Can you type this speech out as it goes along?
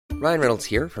Ryan Reynolds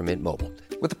here from Mint Mobile.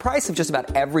 With the price of just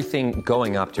about everything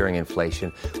going up during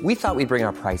inflation, we thought we'd bring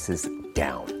our prices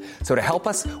down. So to help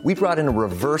us, we brought in a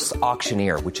reverse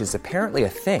auctioneer, which is apparently a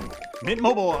thing. Mint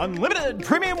Mobile Unlimited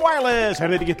Premium Wireless. How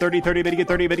to get 30, 30, bit to get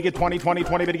 30, bit to get 20, 20,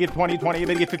 20, bit to get 20, 20,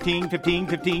 bit to get 15, 15,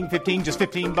 15, 15, just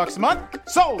 $15 a month?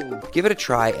 Sold! Give it a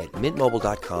try at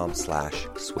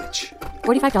mintmobile.com/switch.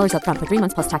 $45 up front for 3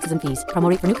 months plus taxes and fees. Promo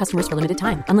rate for new customers for limited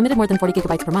time. Unlimited more than 40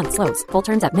 gigabytes per month. Slows full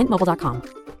terms at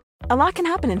mintmobile.com. A lot can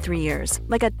happen in 3 years,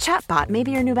 like a chatbot may be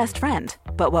your new best friend.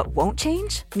 But what won't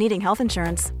change? Needing health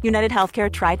insurance. United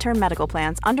Healthcare Tri-Term Medical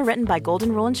Plans, underwritten by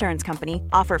Golden Rule Insurance Company,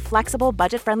 offer flexible,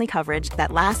 budget-friendly coverage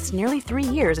that lasts nearly 3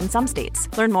 years in some states.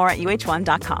 Learn more at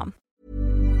uh1.com.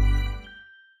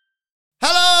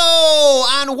 Hello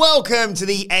and welcome to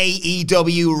the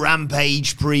AEW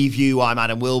Rampage preview. I'm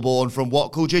Adam Wilborn from What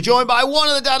Culture, joined by one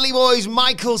of the Dudley boys,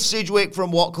 Michael Sidgwick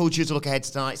from What Culture, to look ahead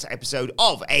to tonight's episode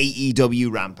of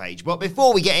AEW Rampage. But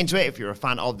before we get into it, if you're a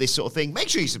fan of this sort of thing, make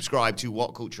sure you subscribe to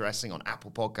What Culture Wrestling on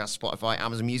Apple Podcasts, Spotify,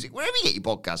 Amazon Music, wherever you get your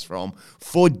podcasts from,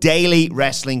 for daily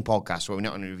wrestling podcasts, where we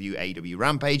not only review AEW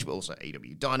Rampage, but also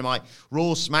AEW Dynamite,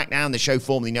 Raw, SmackDown, the show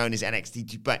formerly known as NXT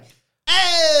 2K.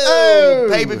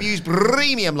 Pay-per-views,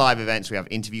 premium live events. We have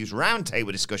interviews,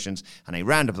 roundtable discussions, and a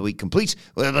round of the week complete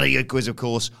with a very good quiz, of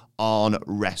course, on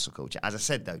wrestle culture. As I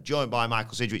said, though, joined by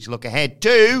Michael Sidgwick to look ahead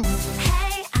to...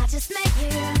 Hey, I just met you,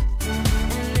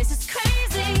 and this is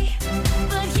crazy,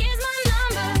 but here's my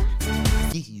number.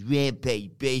 This is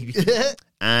Rampage, baby.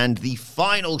 And the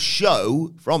final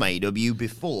show from AEW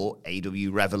before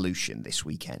AEW Revolution this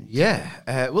weekend. Yeah.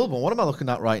 Wilborn, what am I looking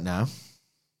at right now?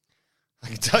 I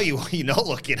can tell you what you're not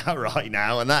looking at right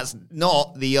now, and that's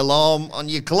not the alarm on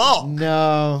your clock.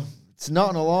 No, it's not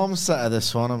an alarm setter,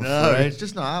 this one, I'm afraid. It's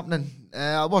just not happening.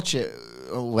 I'll watch it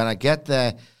when I get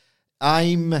there.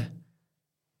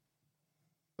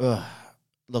 Look,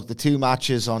 the two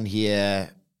matches on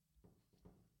here,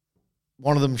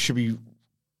 one of them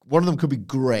could be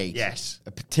great. Yes.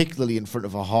 Particularly in front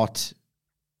of a hot,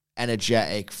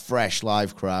 energetic, fresh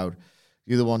live crowd.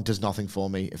 The other one does nothing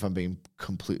for me, if I'm being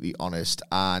completely honest.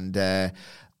 And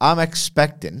I'm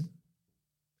expecting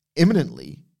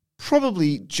imminently,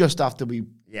 probably just after we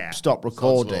stop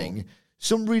recording,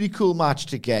 some really cool match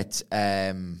to get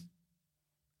announced,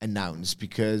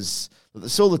 because they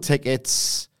sold the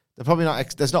tickets. They're probably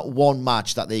not. There's not one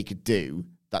match that they could do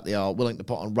that they are willing to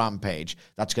put on Rampage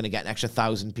that's going to get an extra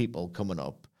 1,000 people coming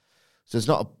up. So there's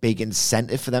not a big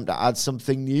incentive for them to add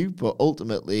something new, but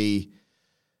ultimately...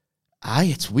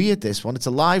 it's weird, this one. It's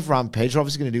a live Rampage. We're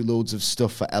obviously going to do loads of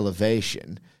stuff for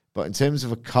Elevation, but in terms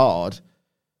of a card,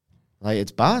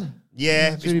 it's bad.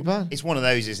 Yeah, it's really bad. It's one of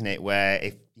those, isn't it, where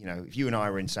if you and I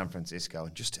were in San Francisco,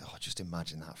 and just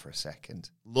imagine that for a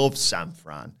second. Love San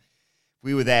Fran.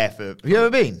 We were there for... Have you ever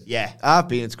been? Yeah. I've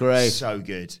been. It's great. So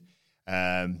good.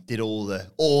 Did all the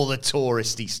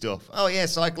touristy stuff. Oh, yeah,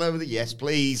 cycle over yes,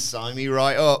 please. Sign me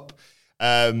right up.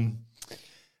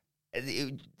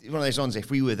 One of those ones,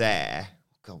 if we were there,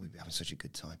 God, we'd be having such a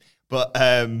good time. But,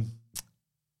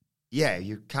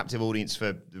 your captive audience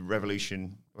for the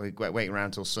Revolution, waiting around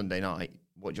until Sunday night.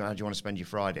 How do you want to spend your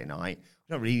Friday night?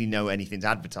 I don't really know anything's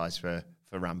advertised for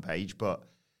Rampage, but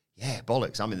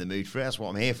bollocks, I'm in the mood for it. That's what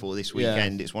I'm here for this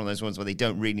weekend. Yeah. It's one of those ones where they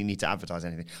don't really need to advertise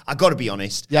anything. I've got to be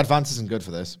honest. The advance isn't good for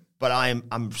this. But I'm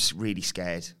really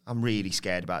scared. I'm really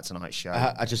scared about tonight's show.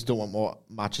 I just don't want more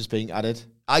matches being added.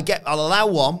 I'll allow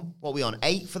one. What are we on?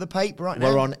 8 for the paper right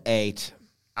now? We're on 8.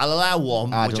 I'll allow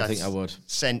one. I don't think I would.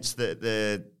 Sense that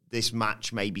this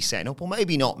match may be setting up, or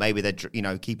maybe not. Maybe they're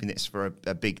keeping this for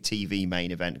a big TV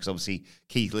main event, because obviously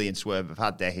Keith Lee and Swerve have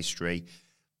had their history.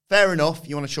 Fair enough.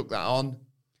 You want to chuck that on.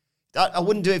 I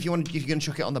wouldn't do it if you're going to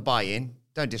chuck it on the buy-in.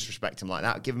 Don't disrespect him like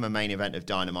that. Give him a main event of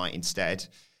Dynamite instead.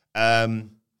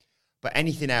 But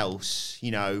anything else,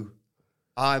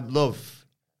 I love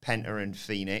Penta and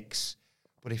Phoenix.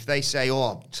 But if they say,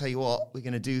 I'll tell you what, we're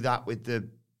going to do that with the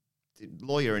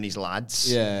lawyer and his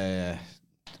lads. Yeah.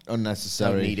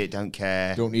 Unnecessary. Don't need it, don't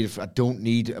care. Don't need it. I don't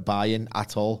need a buy-in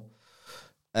at all.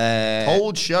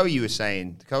 Cold show, you were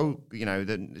saying. I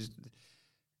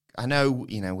know,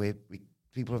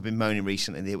 people have been moaning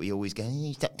recently that we always go,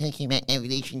 stop talking about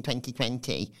Evolution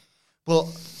 2020. But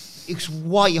it's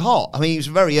white hot. I mean, it was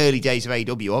very early days of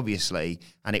AEW, obviously,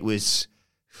 and it was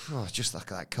just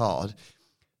like that card.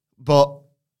 But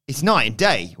it's night and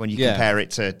day when you compare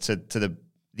it to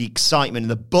the excitement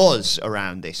and the buzz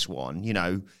around this one.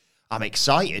 I'm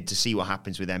excited to see what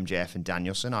happens with MJF and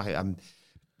Danielson. I'm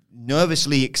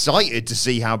nervously excited to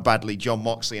see how badly Jon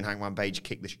Moxley and Hangman Page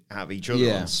kick the shit out of each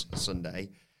other on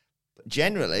Sunday. But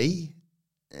generally...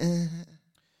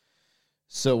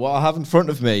 So what I have in front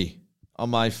of me on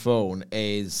my phone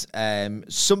is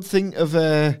something of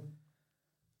a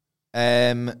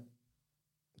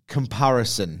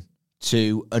comparison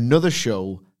to another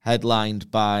show headlined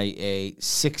by a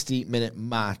 60-minute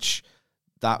match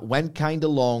that went kind of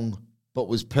long but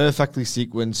was perfectly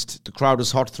sequenced. The crowd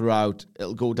was hot throughout.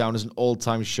 It'll go down as an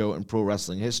all-time show in pro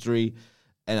wrestling history.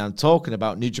 And I'm talking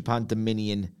about New Japan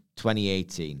Dominion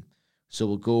 2018. So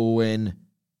we'll go in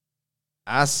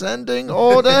ascending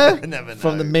order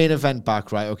from the main event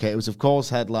back, right? Okay, it was, of course,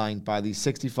 headlined by the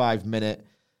 65-minute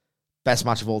best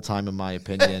match of all time, in my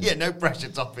opinion. Yeah, no pressure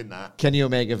topping that. Kenny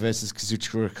Omega versus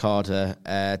Kazuchika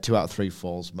Okada, 2 out of 3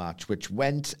 falls match, which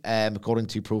went, according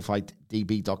to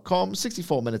ProFightDB.com,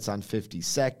 64 minutes and 50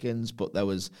 seconds, but there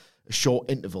was a short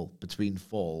interval between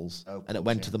falls, and it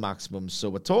went to the maximum.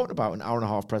 So we're talking about an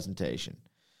hour-and-a-half presentation,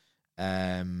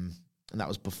 and that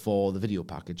was before the video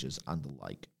packages and the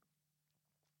like.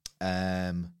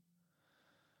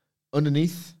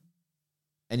 Underneath,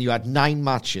 and you had 9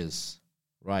 matches,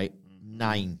 right?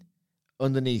 9.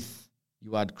 Underneath,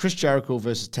 you had Chris Jericho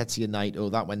versus Tetsuya Naito.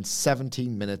 That went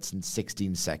 17 minutes and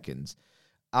 16 seconds.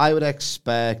 I would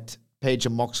expect Page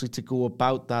and Moxley to go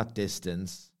about that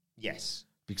distance. Yes.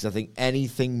 Because I think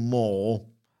anything more,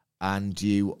 and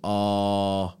you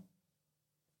are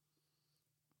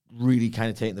really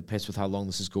kind of taking the piss with how long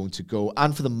this is going to go.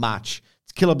 And for the match,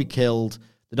 it's kill or be killed.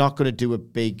 They're not going to do a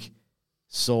big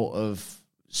sort of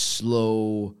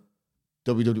slow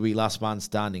WWE last man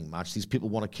standing match. These people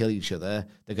want to kill each other.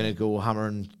 They're going to go hammer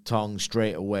and tong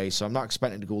straight away. So I'm not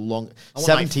expecting to go long. I want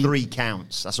 17, like 3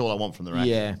 counts. That's all I want from the ref.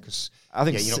 Yeah. Because I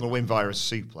think you're not going to win via a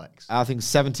suplex. I think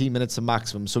 17 minutes a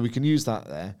maximum. So we can use that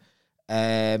there.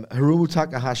 Hiromu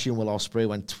Takahashi and Will Ospreay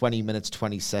went 20 minutes,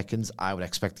 20 seconds. I would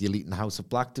expect the Elite and House of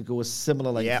Black to go a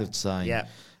similar length of time. Yeah.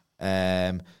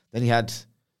 Then you had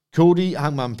Cody,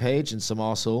 Hangman Page, and some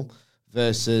arsehole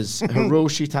versus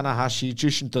Hiroshi Tanahashi,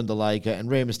 Jushin Thunder Liger,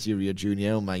 and Rey Mysterio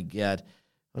Jr. Oh my God.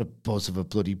 What a buzz of a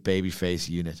bloody babyface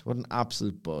unit. What an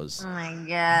absolute buzz. Oh my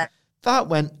God. That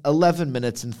went 11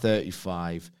 minutes and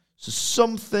 35. So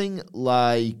something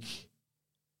like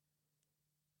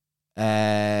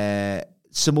Samoa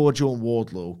Joe and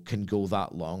Wardlow can go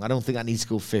that long. I don't think that needs to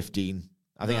go 15.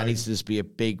 I think that needs to just be a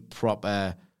big,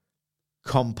 proper,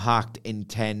 compact,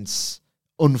 intense,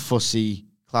 unfussy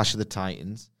Clash of the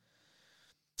Titans.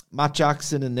 Matt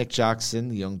Jackson and Nick Jackson,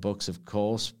 the Young Bucks, of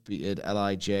course, beat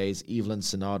LIJ's Evil and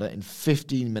Sonata in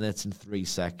 15 minutes and 3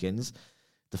 seconds.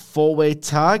 The 4-way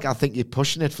tag, I think you're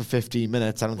pushing it for 15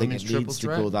 minutes. I don't think it needs to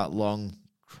go that long.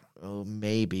 Oh,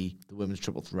 maybe the women's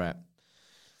triple threat.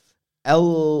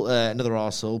 Another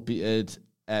arsehole,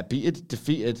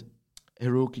 defeated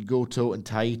Hiroki Goto and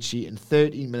Taichi in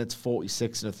 13 minutes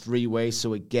 46 in a 3-way.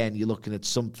 So again, you're looking at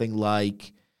something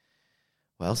like,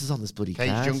 what else is on this bloody card?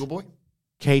 Cage Jungle Boy?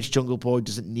 Cage Jungle Boy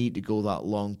doesn't need to go that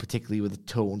long, particularly with the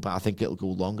tone, but I think it'll go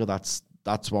longer. That's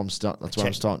why I'm starting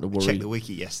to worry. I checked the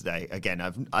wiki yesterday. Again,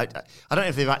 I don't know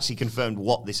if they've actually confirmed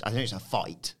what this. I think it's a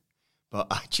fight, but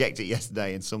I checked it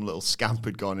yesterday, and some little scamp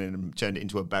had gone in and turned it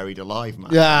into a buried alive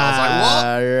match. Yeah, I was like, what?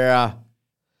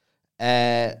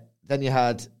 Yeah. Then you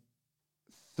had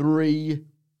 3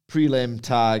 prelim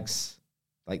tags,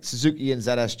 like Suzuki and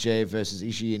ZSJ versus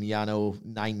Ishii and Yano,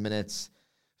 9 minutes.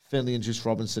 Finlay and Juice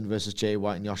Robinson versus Jay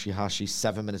White and Yoshihashi,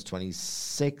 7 minutes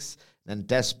 26. And then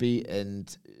Despy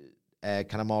and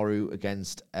Kanemaru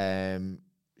against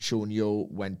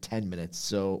Shonyo went 10 minutes.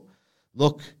 So,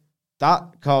 look,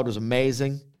 that card was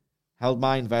amazing. Held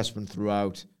my investment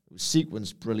throughout. It was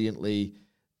sequenced brilliantly.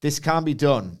 This can be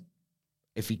done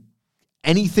if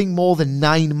anything more than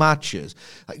 9 matches.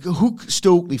 Like, hook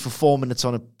Stokely for 4 minutes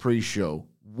on a pre-show.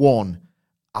 1.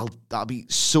 That'll be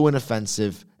so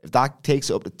inoffensive. If that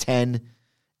takes it up to 10,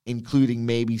 including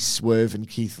maybe Swerve and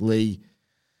Keith Lee,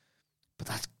 but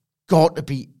that's got to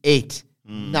be it.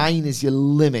 9 is your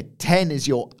limit. 10 is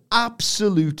your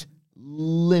absolute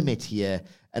limit here.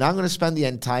 And I'm going to spend the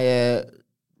entire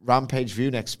Rampage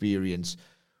viewing experience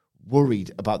worried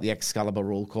about the Excalibur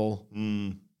roll call.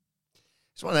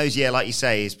 It's one of those, like you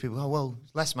say, is people,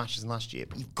 less matches than last year,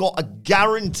 but you've got a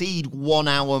guaranteed 1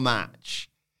 hour match.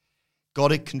 Got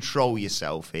to control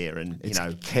yourself here, and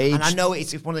Cage. And I know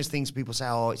it's one of those things people say,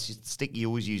 it's just stick. You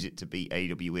always use it to beat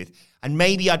AEW with, and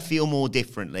maybe I'd feel more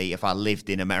differently if I lived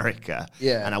in America,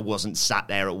 and I wasn't sat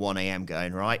there at 1 a.m.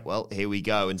 going, right, well, here we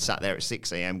go, and sat there at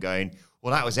 6 a.m. going,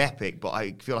 well, that was epic, but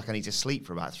I feel like I need to sleep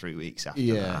for about 3 weeks after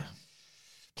that.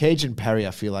 Cage and Perry,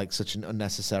 I feel like such an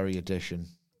unnecessary addition.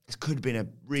 This could have been a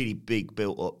really big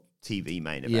built-up TV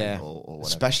main event, or whatever.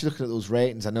 Especially looking at those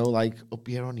ratings. I know, like, up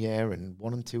year on year and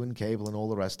 1 and 2 in cable and all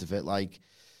the rest of it. Like,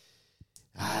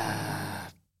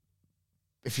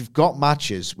 if you've got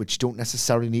matches which don't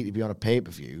necessarily need to be on a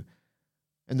pay-per-view,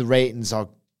 and the ratings are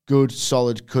good,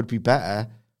 solid, could be better,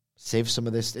 save some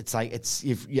of this. It's like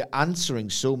you're answering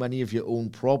so many of your own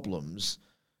problems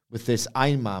with this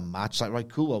Iron Man match. Like, right,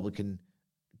 cool, well, we can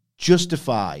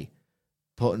justify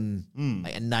putting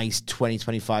like a nice 20,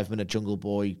 25-minute Jungle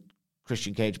Boy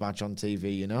Christian Cage match on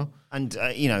TV, you know? And,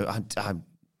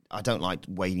 I don't like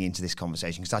wading into this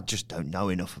conversation because I just don't know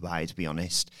enough about it, to be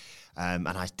honest. And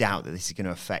I doubt that this is going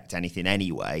to affect anything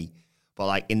anyway. But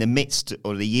like in the midst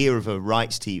or the year of a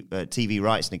TV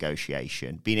rights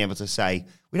negotiation, being able to say,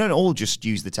 we don't all just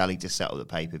use the telly to set up the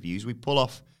pay-per-views. We pull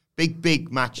off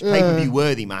big match, pay-per-view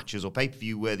worthy matches or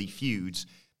pay-per-view worthy feuds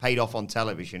paid off on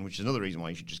television, which is another reason why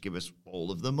you should just give us all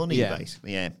of the money,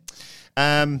 basically. Yeah.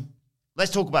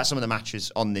 Let's talk about some of the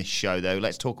matches on this show, though.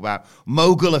 Let's talk about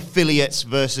Mogul Affiliates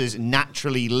versus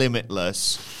Naturally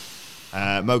Limitless.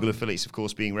 Mogul Affiliates, of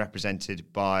course, being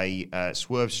represented by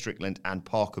Swerve Strickland and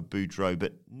Parker Boudreaux,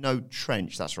 but no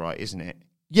Trench. That's right, isn't it?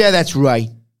 Yeah, that's right.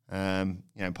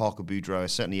 Parker Boudreaux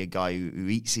is certainly a guy who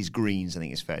eats his greens, I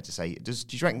think it's fair to say. Do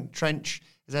you reckon Trench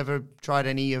has ever tried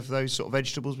any of those sort of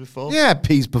vegetables before? Yeah,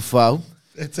 peas before.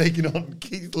 They're taking on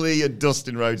Keith Lee and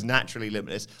Dustin Rhodes, Naturally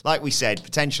Limitless. Like we said,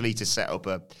 potentially to set up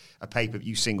a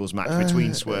pay-per-view singles match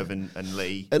between Swerve and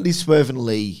Lee. At least Swerve and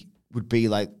Lee would be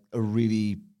like a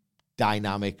really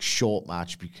dynamic short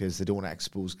match because they don't want to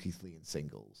expose Keith Lee in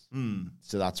singles.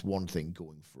 So that's one thing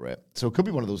going for it. So it could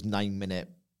be one of those 9-minute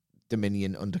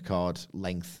Dominion undercard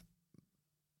length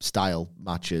style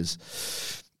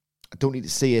matches. I don't need to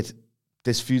see it.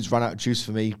 This feud's run out of juice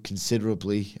for me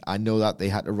considerably. I know that they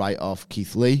had to write off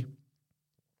Keith Lee.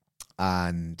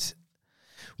 And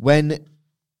when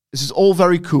this is all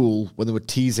very cool when they were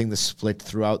teasing the split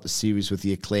throughout the series with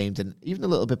the Acclaimed and even a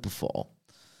little bit before,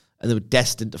 and they were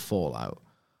destined to fall out.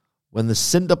 When the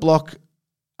Cinder Block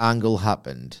angle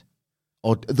happened,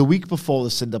 or the week before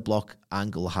the Cinder Block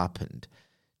angle happened,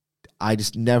 I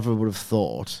just never would have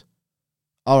thought,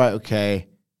 all right, okay,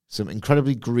 some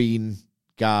incredibly green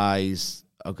guys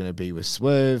are going to be with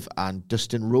Swerve and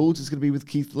Dustin Rhodes is going to be with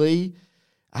Keith Lee.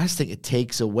 I just think it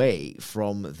takes away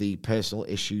from the personal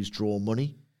issues draw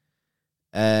money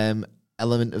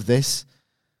element of this,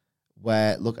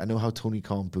 where, look, I know how Tony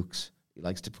Khan books. He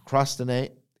likes to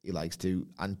procrastinate. He likes to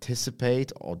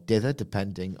anticipate or dither,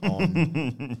 depending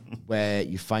on where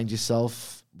you find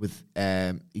yourself with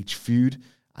each feud.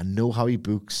 I know how he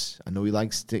books. I know he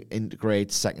likes to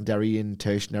integrate secondary and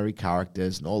tertiary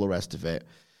characters and all the rest of it.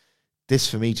 This,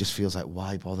 for me, just feels like,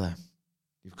 why bother?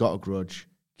 You've got a grudge.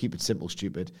 Keep it simple,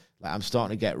 stupid. Like, I'm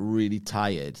starting to get really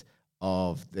tired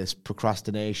of this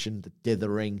procrastination, the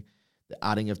dithering, the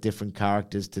adding of different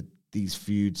characters to these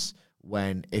feuds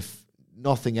when, if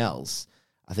nothing else,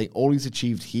 I think all he's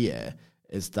achieved here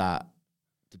is that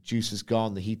the juice is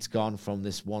gone, the heat's gone from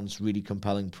this once really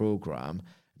compelling program.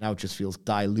 Now it just feels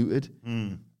diluted,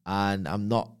 and I'm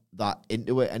not that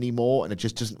into it anymore, and it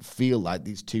just doesn't feel like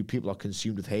these two people are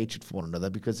consumed with hatred for one another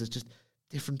because there's just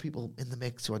different people in the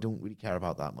mix who I don't really care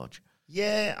about that much.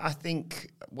 Yeah, I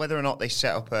think whether or not they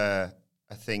set up a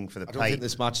thing for the I don't think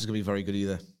this match is going to be very good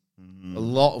either. A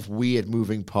lot of weird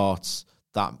moving parts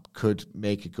that could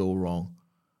make it go wrong.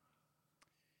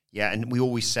 Yeah, and we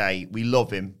always say we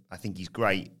love him. I think he's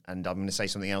great, and I'm going to say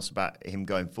something else about him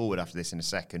going forward after this in a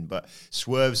second, but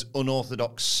Swerve's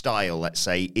unorthodox style, let's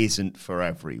say, isn't for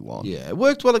everyone. Yeah, it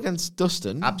worked well against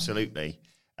Dustin. Absolutely.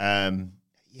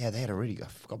 Yeah, they had a really good... I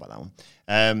forgot about that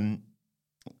one.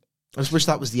 I just wish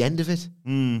that was the end of it.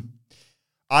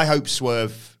 I hope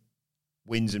Swerve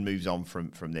wins and moves on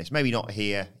from this. Maybe not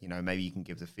here. You know, maybe you can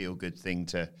give the feel-good thing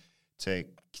to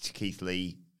Keith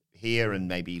Lee here, and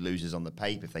maybe he loses on the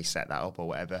pape if they set that up or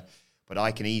whatever. But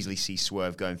I can easily see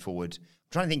Swerve going forward. I'm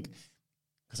trying to think,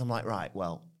 because I'm like, right,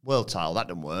 well, world title, that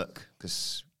doesn't work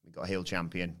because we got a heel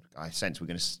champion. I sense we're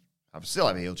going to still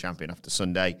have a heel champion after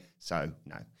Sunday. So,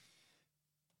 no.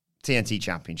 TNT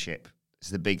Championship.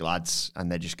 It's the big lads,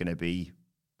 and they're just going to be,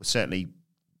 certainly,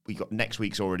 we got next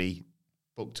week's already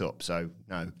booked up, so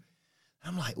no.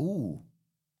 I'm like, ooh,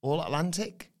 All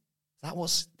Atlantic? Is that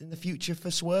what's in the future for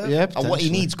Swerve? Yeah, and what he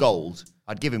potentially. needs gold.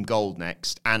 I'd give him gold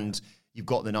next. And you've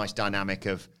got the nice dynamic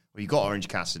of, well, you've got Orange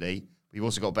Cassidy, but you've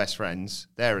also got Best Friends.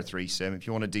 They're a threesome. If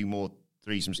you want to do more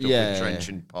threesome stuff with Trench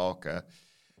and Parker.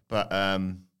 But,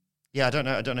 yeah, I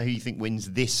don't know who you think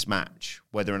wins this match,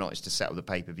 whether or not it's to settle the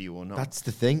pay-per-view or not. That's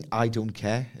the thing. I don't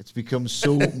care. It's become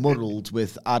so muddled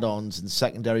with add-ons and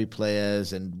secondary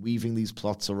players and weaving these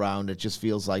plots around. It just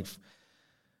feels like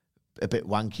a bit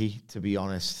wanky, to be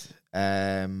honest.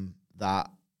 That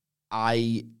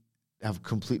I have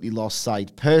completely lost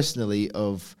sight, personally,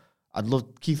 of I'd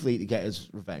love Keith Lee to get his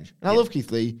revenge. And I love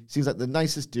Keith Lee. Seems like the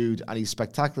nicest dude, and he's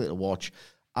spectacular to watch.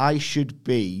 I should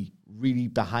be really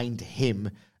behind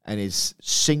him and his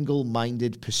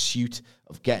single-minded pursuit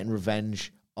of getting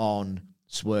revenge on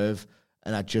Swerve.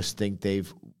 And I just think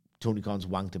Tony Khan's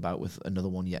wanked about with another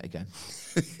one yet again.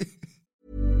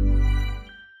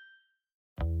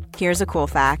 Here's a cool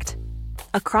fact.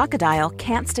 A crocodile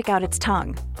can't stick out its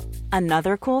tongue.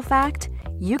 Another cool fact,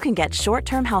 you can get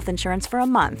short-term health insurance for a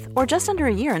month or just under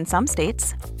a year in some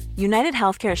states. United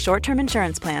Healthcare short-term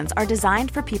insurance plans are designed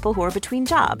for people who are between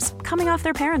jobs, coming off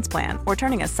their parents' plan, or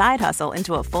turning a side hustle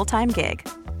into a full-time gig.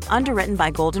 Underwritten by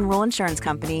Golden Rule Insurance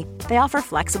Company, they offer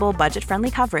flexible,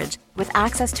 budget-friendly coverage with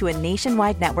access to a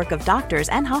nationwide network of doctors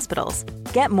and hospitals.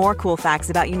 Get more cool facts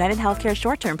about United Healthcare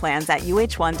short-term plans at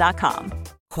uh1.com.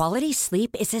 Quality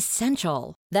sleep is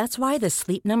essential. That's why the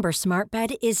Sleep Number Smart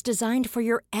Bed is designed for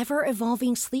your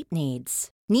ever-evolving sleep needs.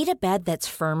 Need a bed that's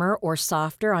firmer or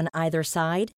softer on either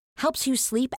side? Helps you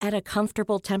sleep at a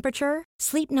comfortable temperature?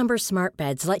 Sleep Number Smart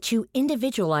Beds let you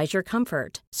individualize your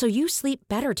comfort, so you sleep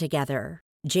better together.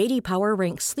 J.D. Power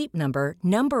ranks Sleep Number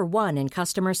number 1 in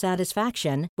customer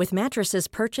satisfaction with mattresses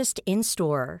purchased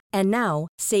in-store. And now,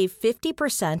 save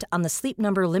 50% on the Sleep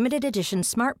Number Limited Edition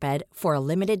Smart Bed for a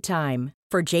limited time.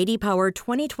 For J.D. Power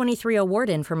 2023 award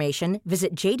information,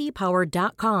 visit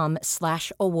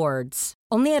jdpower.com/awards.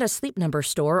 Only at a Sleep Number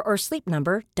store or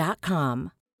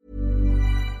sleepnumber.com.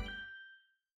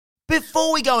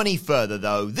 Before we go any further,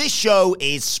 though, this show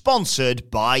is sponsored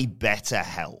by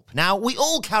BetterHelp. Now, we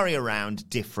all carry around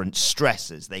different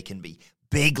stressors. They can be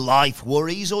big life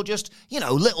worries or just,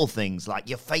 little things like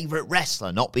your favorite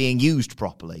wrestler not being used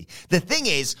properly. The thing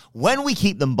is, when we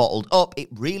keep them bottled up, it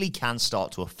really can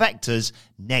start to affect us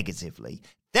negatively.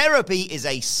 Therapy is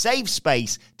a safe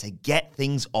space to get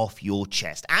things off your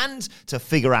chest and to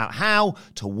figure out how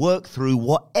to work through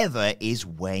whatever is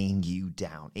weighing you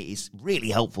down. It is really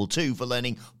helpful too for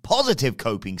learning positive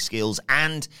coping skills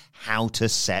and how to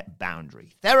set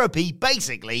boundaries. Therapy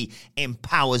basically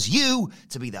empowers you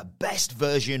to be the best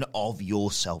version of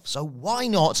yourself. So why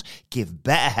not give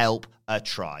BetterHelp a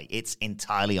try? It's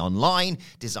entirely online,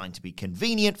 designed to be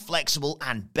convenient, flexible,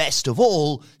 and best of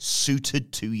all,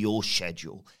 suited to your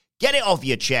schedule. Get it off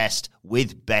your chest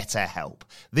with BetterHelp.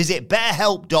 Visit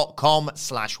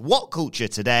betterhelp.com/whatculture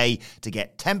today to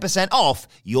get 10% off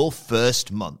your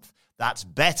first month. That's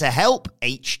BetterHelp,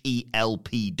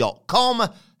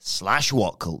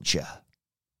 HELP.com/whatculture.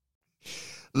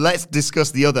 Let's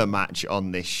discuss the other match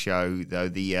on this show, though,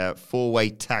 the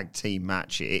four-way tag team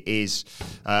match. It is,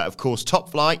 of course, Top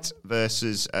Flight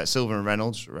versus Silver and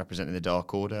Reynolds, representing the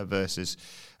Dark Order, versus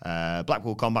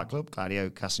Blackpool Combat Club, Claudio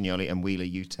Castagnoli and Wheeler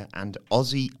Yuta, and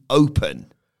Aussie Open.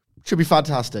 Should be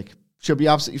fantastic. Should be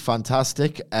absolutely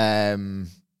fantastic.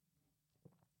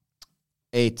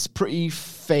 It's pretty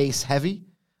face-heavy.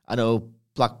 I know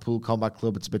Blackpool Combat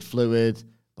Club, it's a bit fluid,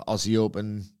 but Aussie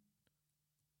Open...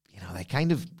 they're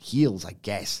kind of heels, I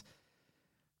guess.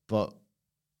 But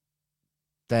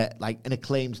they're like an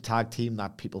acclaimed tag team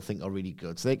that people think are really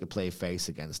good. So they could play face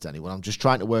against anyone. I'm just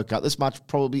trying to work out. This match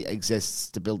probably exists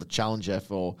to build a challenger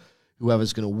for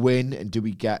whoever's going to win. And do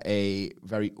we get a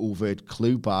very overt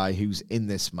clue by who's in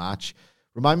this match?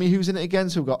 Remind me who's in it again.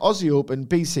 So we've got Aussie Open,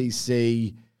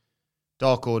 BCC,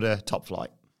 Dark Order, Top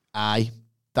Flight. Aye.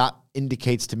 That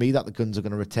indicates to me that the Guns are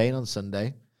going to retain on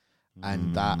Sunday.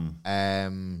 And that...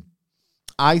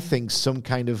 I think some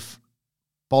kind of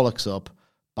bollocks up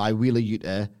by Wheeler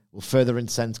Yuta will further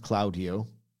incense Claudio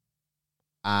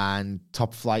and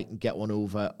Top Flight and get one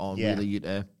over on Wheeler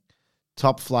Yuta.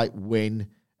 Top Flight win,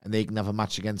 and they can have a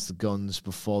match against the Guns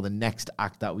before the next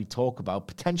act that we talk about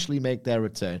potentially make their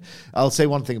return. I'll say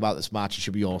one thing about this match. It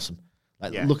should be awesome.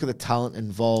 Look at the talent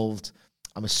involved.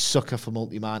 I'm a sucker for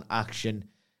multi-man action.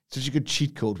 Such a good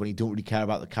cheat code when you don't really care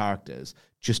about the characters.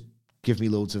 Just give me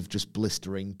loads of just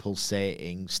blistering,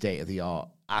 pulsating, state-of-the-art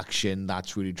action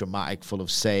that's really dramatic, full of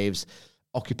saves,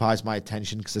 occupies my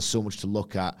attention because there's so much to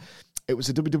look at. It was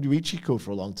a WWE cheat code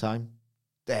for a long time.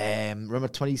 Remember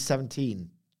 2017?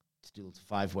 To do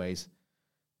 5 ways.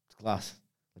 It's class.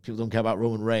 People don't care about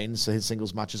Roman Reigns, so his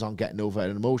singles matches aren't getting over at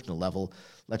an emotional level.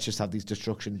 Let's just have these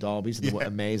destruction derbies, and they were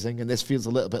amazing. And this feels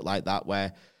a little bit like that,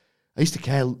 where I used to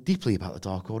care deeply about the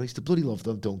Dark Order. I used to bloody love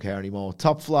them, don't care anymore.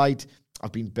 Top Flight...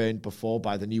 I've been burned before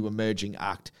by the new emerging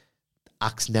act.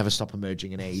 Acts never stop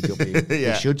emerging in AEW.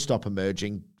 They should stop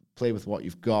emerging. Play with what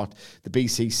you've got. The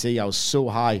BCC, I was so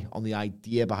high on the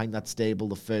idea behind that stable,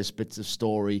 the first bits of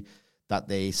story that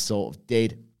they sort of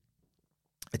did.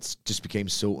 It just became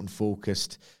so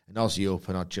unfocused. And Aussie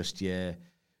Open are just,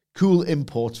 cool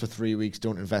imports for 3 weeks.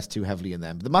 Don't invest too heavily in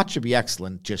them. But the match should be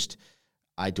excellent. Just,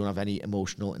 I don't have any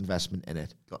emotional investment in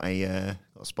it. Got a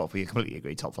spot for you. Completely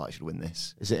agree. Top Flight should win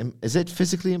this. Is it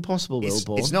physically impossible, Will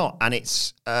Bourne? It's not, and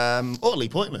it's utterly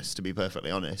pointless, to be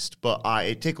perfectly honest. But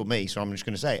it tickled me, so I'm just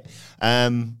going to say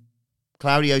it.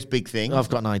 Claudio's big thing. I've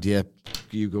got an idea.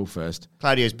 You go first.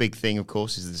 Claudio's big thing, of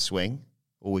course, is the swing.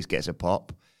 Always gets a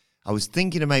pop. I was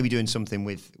thinking of maybe doing something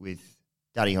with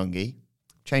Daddy Hungy.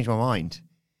 Changed my mind.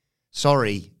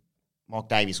 Sorry, Mark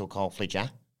Davies or Carl Fletcher.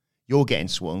 You're getting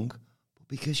swung. But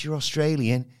because you're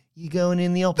Australian, you're going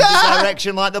in the opposite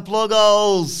direction like the plug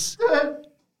holes. There's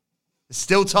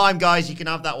still time, guys. You can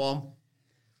have that one.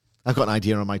 I've got an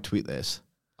idea. I might tweet this.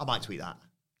 I might tweet that.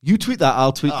 You tweet that.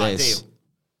 I'll tweet All right, this. deal.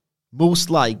 Most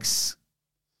likes.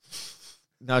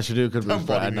 No, I should do a good Don't move.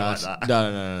 bother Right? me No, like it's- that.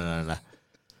 no. I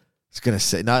was going to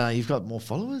say, no, you've got more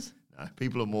followers? No,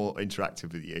 people are more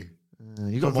interactive with you.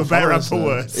 You've got For more better and followers, for though.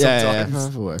 worse, Yeah,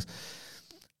 sometimes. for worse.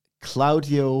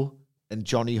 Claudio and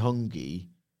Johnny Hungy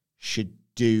should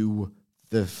do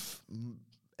the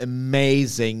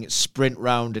amazing sprint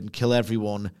round and kill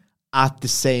everyone at the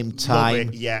same Love time.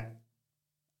 it, yeah.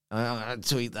 I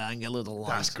tweet that and get a little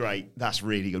That's great. That's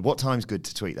really good. What time's good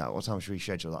to tweet that? What time should we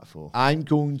schedule that for? I'm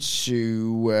going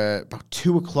to about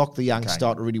 2 o'clock. The Yanks Okay.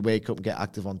 start to really wake up and get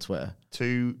active on Twitter.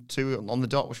 Two on the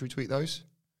dot. What should we tweet those?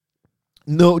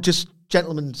 No, just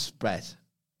gentleman's bet.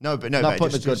 No, but Not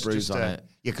putting a good bruise on it.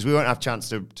 Yeah, because we won't have a chance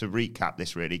to recap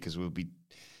this really, because we'll be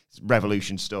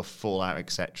Revolution stuff, Fallout,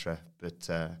 etc. But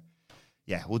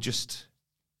yeah, we'll just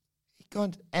go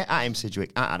on at M.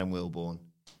 Sidgwick, at Adam Wilborn.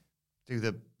 Do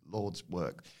the Lord's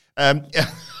work. I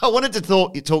wanted to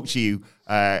talk to you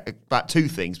about two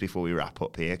things before we wrap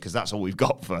up here, because that's all we've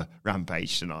got for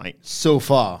Rampage tonight. So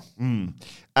far.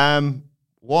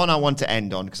 One I want to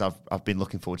end on, because I've been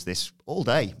looking forward to this all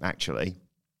day, actually,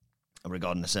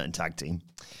 regarding a certain tag team.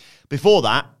 Before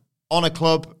that, Honor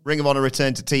Club, Ring of Honor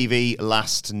returned to TV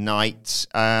last night.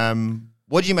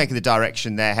 What do you make of the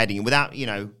direction they're heading in? Without,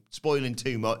 spoiling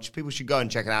too much, people should go and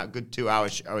check it out. Good 2-hour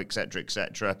show, etc.,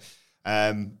 etc.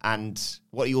 And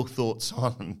what are your thoughts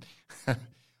on...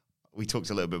 We talked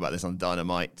a little bit about this on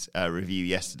Dynamite review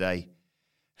yesterday.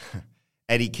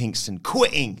 Eddie Kingston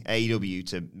quitting AEW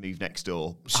to move next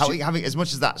door. Having, as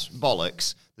much as that's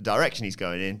bollocks, the direction he's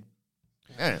going in,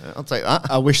 yeah, I'll take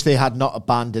that. I wish they had not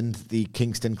abandoned the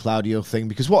Kingston Claudio thing,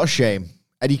 because what a shame.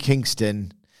 Eddie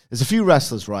Kingston, there's a few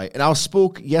wrestlers, right? And I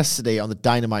spoke yesterday on the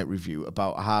Dynamite review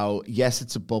about how, yes,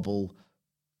 it's a bubble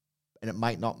and it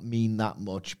might not mean that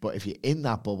much, but if you're in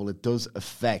that bubble, it does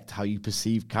affect how you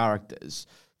perceive characters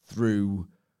through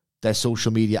their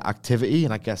social media activity.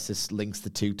 And I guess this links the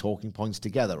two talking points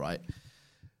together, right?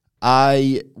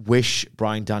 I wish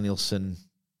Bryan Danielson,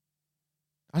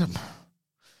 I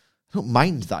don't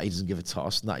mind that he doesn't give a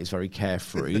toss and that he's very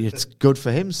carefree. It's good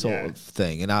for him sort of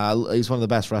thing. And he's one of the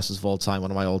best wrestlers of all time,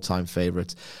 one of my all-time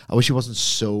favorites. I wish he wasn't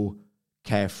so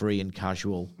carefree and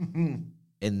casual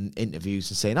in interviews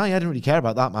and saying, oh, yeah, I didn't really care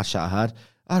about that match that I had.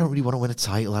 I don't really want to win a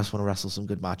title. I just want to wrestle some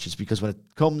good matches. Because when it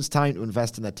comes time to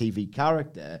invest in that TV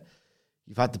character,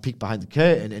 you've had to peek behind the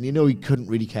curtain, and he couldn't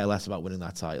really care less about winning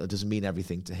that title. It doesn't mean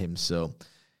everything to him. So,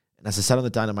 and as I said on the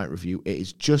Dynamite review, it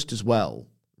is just as well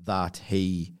that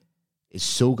he is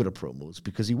so good at promos,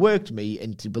 because he worked me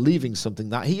into believing something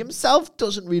that he himself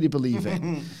doesn't really believe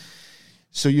in.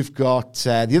 So you've got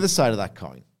the other side of that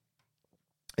coin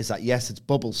is that, yes, it's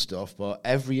bubble stuff, but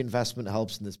every investment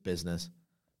helps in this business.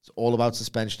 It's all about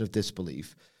suspension of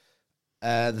disbelief.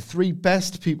 The three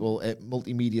best people at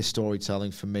multimedia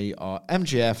storytelling for me are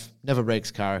MJF, never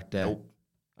breaks character. Nope.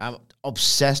 I'm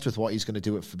obsessed with what he's going to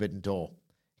do at Forbidden Door,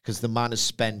 because the man has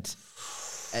spent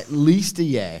at least a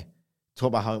year talking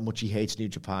about how much he hates New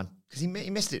Japan. Because he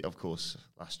missed it, of course,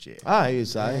 last year.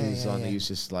 He's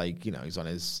just like, he's on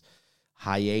his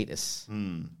hiatus,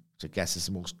 which I guess is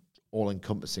the most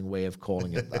all-encompassing way of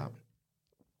calling it that.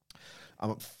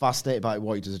 I'm fascinated by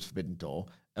what he does at Forbidden Door,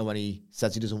 and when he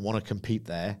says he doesn't want to compete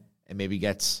there and maybe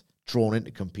gets drawn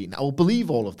into competing, I will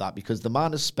believe all of that, because the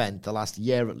man has spent the last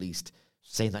year at least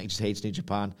saying that he just hates New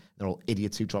Japan. They're all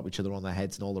idiots who drop each other on their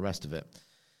heads and all the rest of it.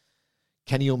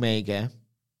 Kenny Omega,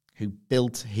 who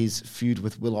built his feud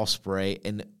with Will Ospreay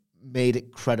and made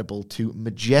it credible to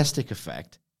majestic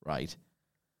effect, right?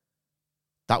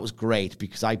 That was great,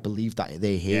 because I believed that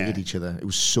they hated each other. It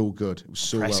was so good. It was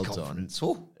so Press well done. conference.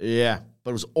 Oh. Yeah,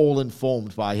 but it was all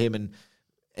informed by him, and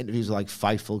interviews like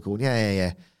Fightful going,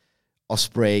 yeah.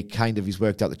 Ospreay he's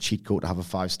worked out the cheat code to have a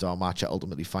 5-star match. I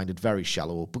ultimately find it very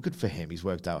shallow, but good for him. He's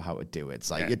worked out how to do it.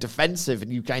 It's like you're defensive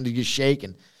and you're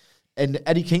shaking. And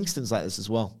Eddie Kingston's like this as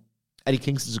well. Eddie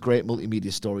Kingston's a great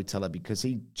multimedia storyteller, because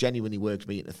he genuinely worked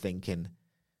me into thinking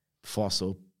before I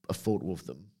saw a photo of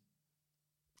them.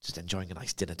 just enjoying a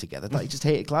nice dinner together. That he just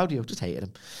hated Claudio, just hated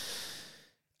him.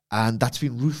 And that's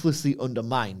been ruthlessly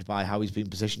undermined by how he's been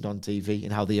positioned on TV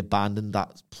and how they abandoned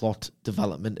that plot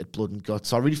development at Blood and Guts.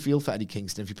 So I really feel for Eddie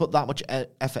Kingston. If you put that much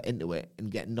effort into it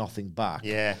and get nothing back.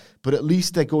 Yeah. But at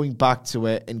least they're going back to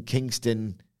it, and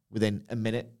Kingston, within a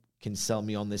minute, can sell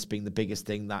me on this being the biggest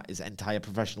thing that his entire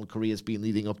professional career has been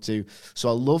leading up to. So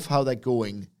I love how they're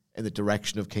going in the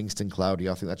direction of Kingston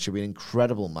Claudio. I think that should be an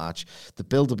incredible match. The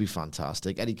build will be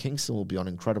fantastic. Eddie Kingston will be on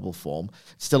incredible form.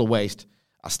 It's still a waste.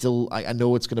 I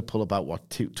know it's going to pull about,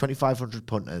 2,500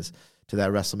 punters to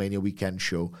their WrestleMania weekend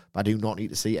show, but I do not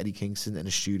need to see Eddie Kingston in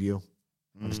a studio.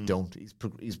 I just don't.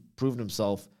 He's proven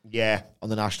himself on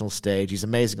the national stage. He's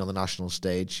amazing on the national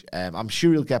stage. I'm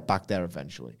sure he'll get back there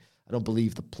eventually. I don't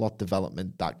believe the plot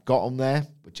development that got him there,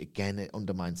 which again, it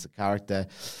undermines the character.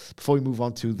 Before we move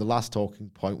on to the last talking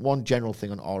point, one general thing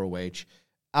on ROH.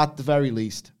 At the very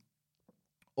least,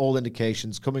 all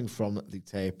indications coming from the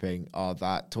taping are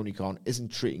that Tony Khan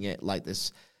isn't treating it like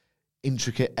this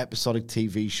intricate episodic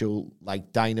TV show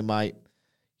like Dynamite.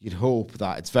 You'd hope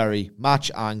that it's very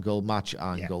match angle.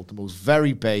 The most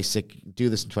very basic. You can do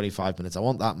this in 25 minutes. I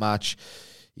want that match.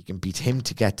 You can beat him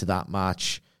to get to that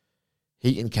match.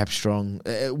 Heaton kept strong.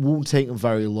 It won't take him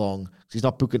very long because he's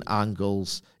not booking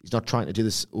angles. He's not trying to do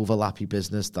this overlappy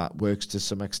business that works to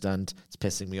some extent. It's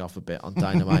pissing me off a bit on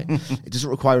Dynamite. It doesn't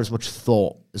require as much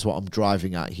thought is what I'm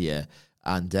driving at here.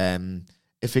 And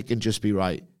if it can just be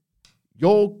right,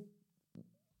 you're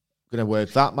going to work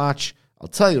that match. I'll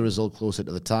tell you the result closer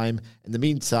to the time. In the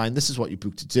meantime, this is what you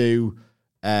booked to do.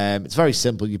 It's very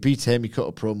simple. You beat him. You cut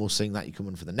a promo saying that you're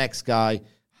coming for the next guy.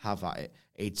 Have at it.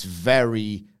 It's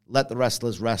very... let the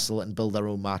wrestlers wrestle and build their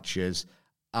own matches.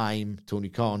 I'm, Tony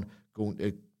Khan, going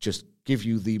to just give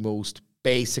you the most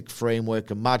basic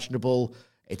framework imaginable.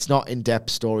 It's not in-depth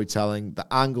storytelling. The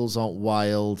angles aren't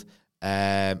wild.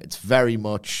 It's very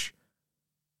much,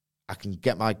 I can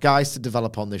get my guys to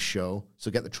develop on this show,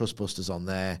 so get the Trustbusters on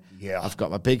there. Yeah. I've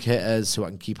got my big hitters who I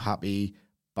can keep happy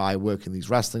by working these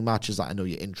wrestling matches that I know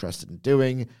you're interested in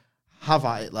doing. Have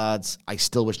at it, lads. I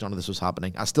still wish none of this was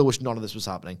happening.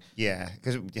 Yeah,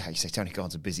 because you say Tony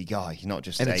Khan's a busy guy. He's not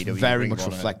just and it's AEW very much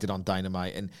reflected on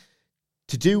Dynamite. And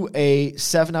to do a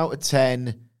 7 out of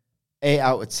 10, 8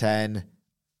 out of 10,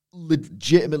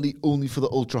 legitimately only for the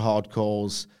ultra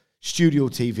hardcores, studio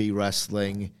TV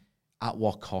wrestling, at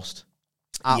what cost?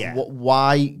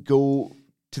 Why go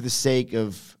to the sake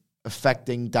of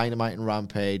affecting Dynamite and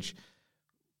Rampage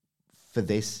for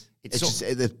this? It's just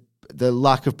the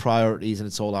lack of priorities, and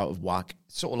it's all out of whack.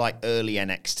 Sort of like early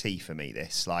NXT for me,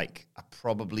 this. Like, I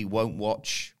probably won't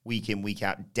watch week in, week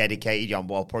out dedicated. I'll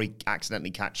probably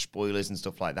accidentally catch spoilers and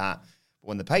stuff like that. But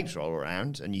when the papers roll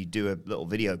around and you do a little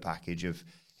video package of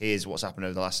here's what's happened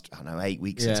over the last, 8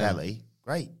 weeks of telly,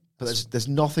 great. But there's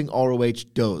nothing ROH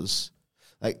does.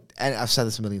 Like, and I've said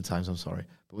this a million times, I'm sorry.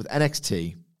 But with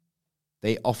NXT,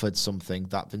 they offered something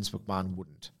that Vince McMahon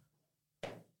wouldn't.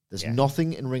 There's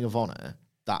nothing in Ring of Honor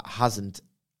that hasn't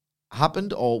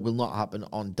happened or will not happen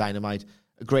on Dynamite.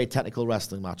 A great technical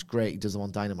wrestling match. Great, he does them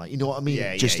on Dynamite. You know what I mean?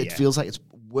 It feels like it's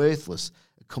worthless.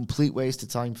 A complete waste of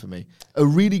time for me. A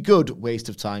really good waste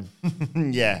of time.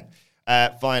 Yeah.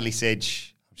 Finally,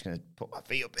 Sidge, I'm just going to put my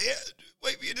feet up here.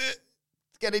 Wait for you to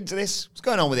get into this. What's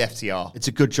going on with FTR? It's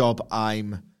a good job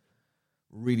I'm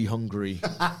really hungry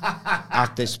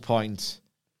at this point,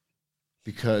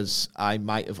 because I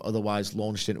might have otherwise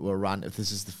launched into a rant if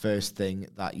this is the first thing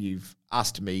that you've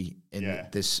asked me in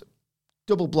this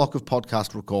double block of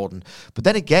podcast recording. But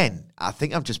then again, I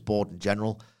think I'm just bored in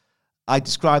general. I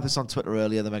described this on Twitter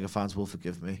earlier, the mega fans will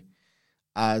forgive me,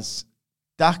 as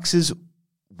Dax's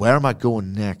where am I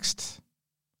going next?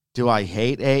 Do I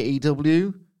hate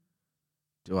AEW?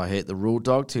 Do I hate the Road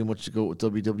Dogg too much to go to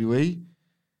WWE?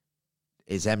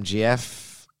 Is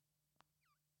MJF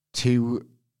too,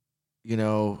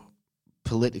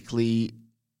 politically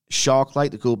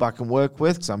shark-like to go back and work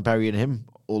with? Because I'm burying him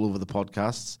all over the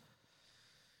podcasts.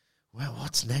 Well,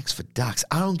 what's next for Dax?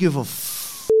 I don't give a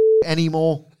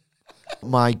anymore.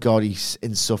 My God, he's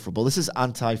insufferable. This is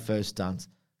anti-First Dance.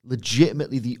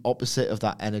 Legitimately the opposite of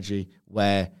that energy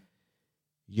where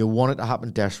you want it to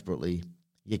happen desperately.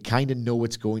 You kind of know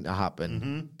it's going to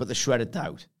happen, but the shredded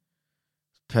doubt.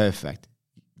 Perfect.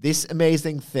 This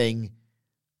amazing thing,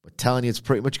 we're telling you it's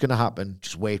pretty much going to happen.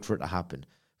 Just wait for it to happen.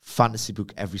 Fantasy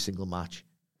book every single match.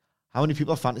 How many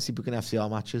people are fantasy booking FTR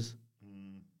matches?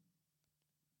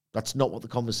 That's not what the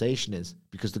conversation is,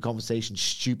 because the conversation's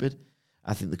stupid.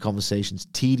 I think the conversation's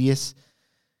tedious.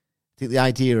 I think the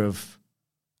idea of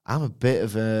I'm a bit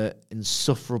of a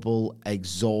insufferable,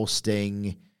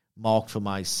 exhausting mark for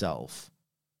myself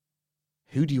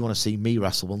who do you want to see me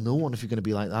wrestle? Well, no one if you're going to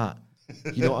be like that.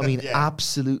 You know what I mean? Yeah.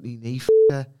 Absolutely knee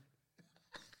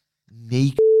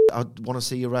I want to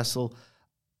see you wrestle.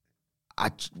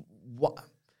 What?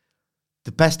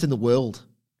 The best in the world.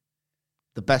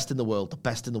 The best in the world. The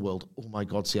best in the world. Oh my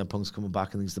God, CM Punk's coming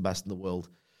back and he's the best in the world.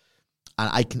 And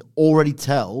I can already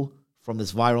tell from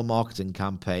this viral marketing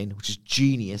campaign, which is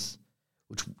genius,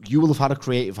 which you will have had a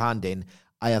creative hand in,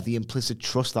 I have the implicit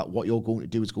trust that what you're going to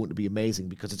do is going to be amazing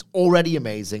because it's already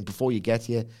amazing before you get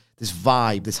here. This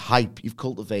vibe, this hype you've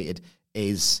cultivated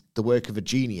is the work of a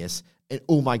genius. And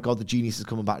oh my God, the genius is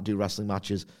coming back to do wrestling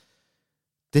matches.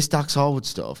 This Dax Harwood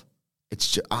stuff,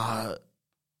 it's just,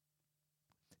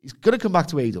 he's going to come back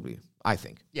to AEW, I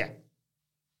think. Yeah.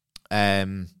 I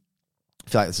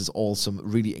feel like this is all some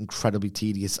really incredibly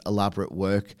tedious, elaborate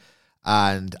work.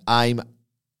 And I'm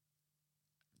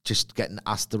just getting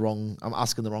asked I'm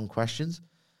asking the wrong questions.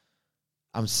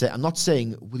 I'm not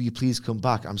saying, will you please come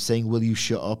back? I'm saying, will you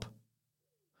shut up?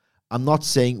 I'm not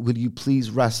saying, will you please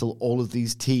wrestle all of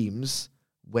these teams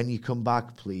when you come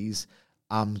back, please?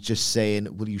 I'm just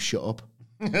saying, will you shut up?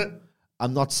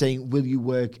 I'm not saying, will you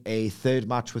work a third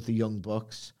match with the Young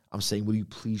Bucks? I'm saying, will you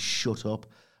please shut up?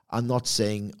 I'm not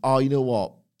saying, oh, you know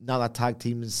what? Now that tag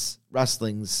teams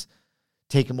wrestling's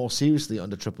taken more seriously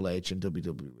under Triple H and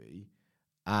WWE,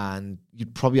 and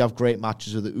you'd probably have great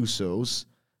matches with the Usos.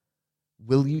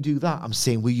 Will you do that? I'm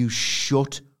saying, will you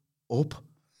shut up?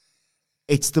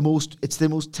 It's the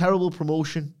most terrible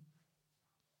promotion.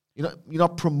 You're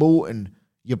not promoting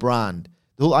your brand.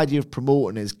 The whole idea of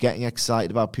promoting is getting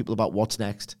excited about people about what's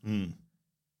next. I'm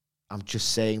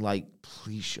just saying, like,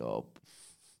 please shut up.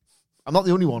 I'm not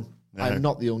the only one. No. I'm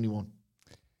not the only one.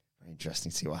 Very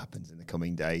interesting to see what happens in the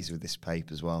coming days with this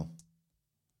pape as well.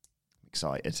 I'm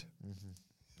excited.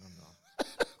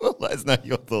 Well, let us know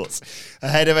your thoughts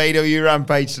ahead of AEW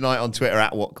Rampage tonight on Twitter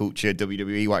at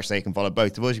WhatCultureWWE. Watch so you can follow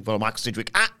both of us. You can follow Michael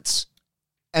Sidgwick at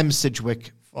M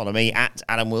Sidgwick. Follow me at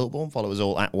Adam Wilborn. Follow us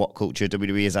all at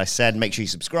WhatCultureWWE. As I said, make sure you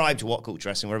subscribe to What Culture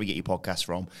Wrestling, wherever you get your podcasts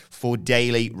from, for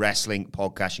daily wrestling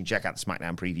podcasts. You can check out the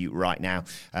SmackDown preview right now.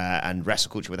 And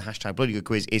Wrestle Culture with the hashtag Bloody Good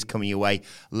Quiz is coming your way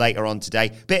later on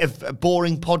today. Bit of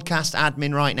boring podcast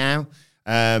admin right now.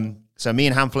 So me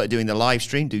and Hamflet are doing the live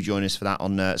stream. Do join us for that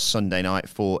on Sunday night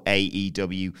for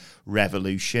AEW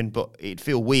Revolution. But it'd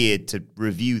feel weird to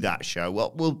review that show.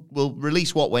 Well, we'll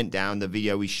release what went down, the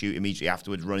video we shoot immediately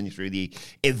afterwards, running through the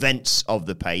events of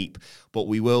the pape. But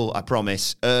we will, I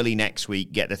promise, early next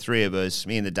week, get the three of us,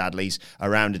 me and the Dadleys,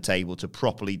 around a table to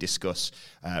properly discuss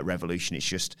Revolution. It's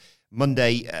just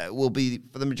Monday will be,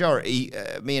 for the majority,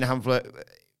 me and Hamflet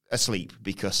asleep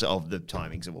because of the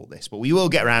timings of all this. But we will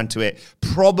get around to it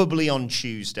probably on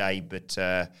Tuesday. But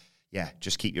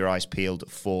just keep your eyes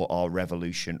peeled for our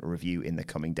Revolution review in the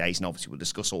coming days. And obviously we'll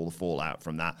discuss all the fallout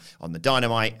from that on the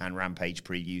Dynamite and Rampage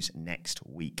previews next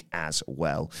week as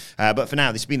well. But for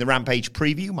now, this has been the Rampage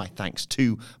preview. My thanks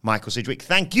to Michael Sidgwick.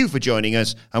 Thank you for joining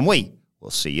us, and we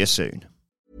will see you soon.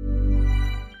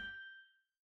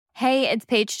 Hey, it's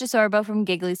Paige DeSorbo from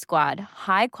Giggly Squad.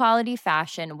 High quality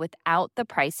fashion without the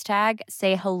price tag.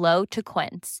 Say hello to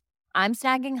Quince. I'm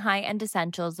snagging high-end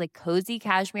essentials like cozy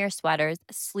cashmere sweaters,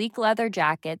 sleek leather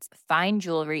jackets, fine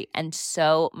jewelry, and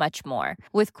so much more.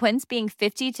 With Quince being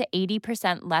 50 to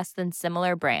 80% less than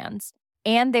similar brands.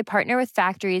 And they partner with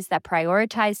factories that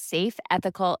prioritize safe,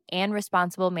 ethical, and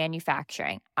responsible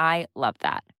manufacturing. I love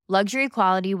that. Luxury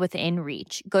quality within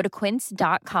reach. Go to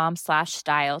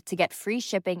quince.com/style to get free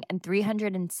shipping and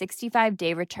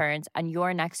 365-day returns on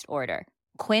your next order.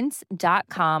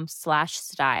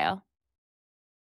 Quince.com/style.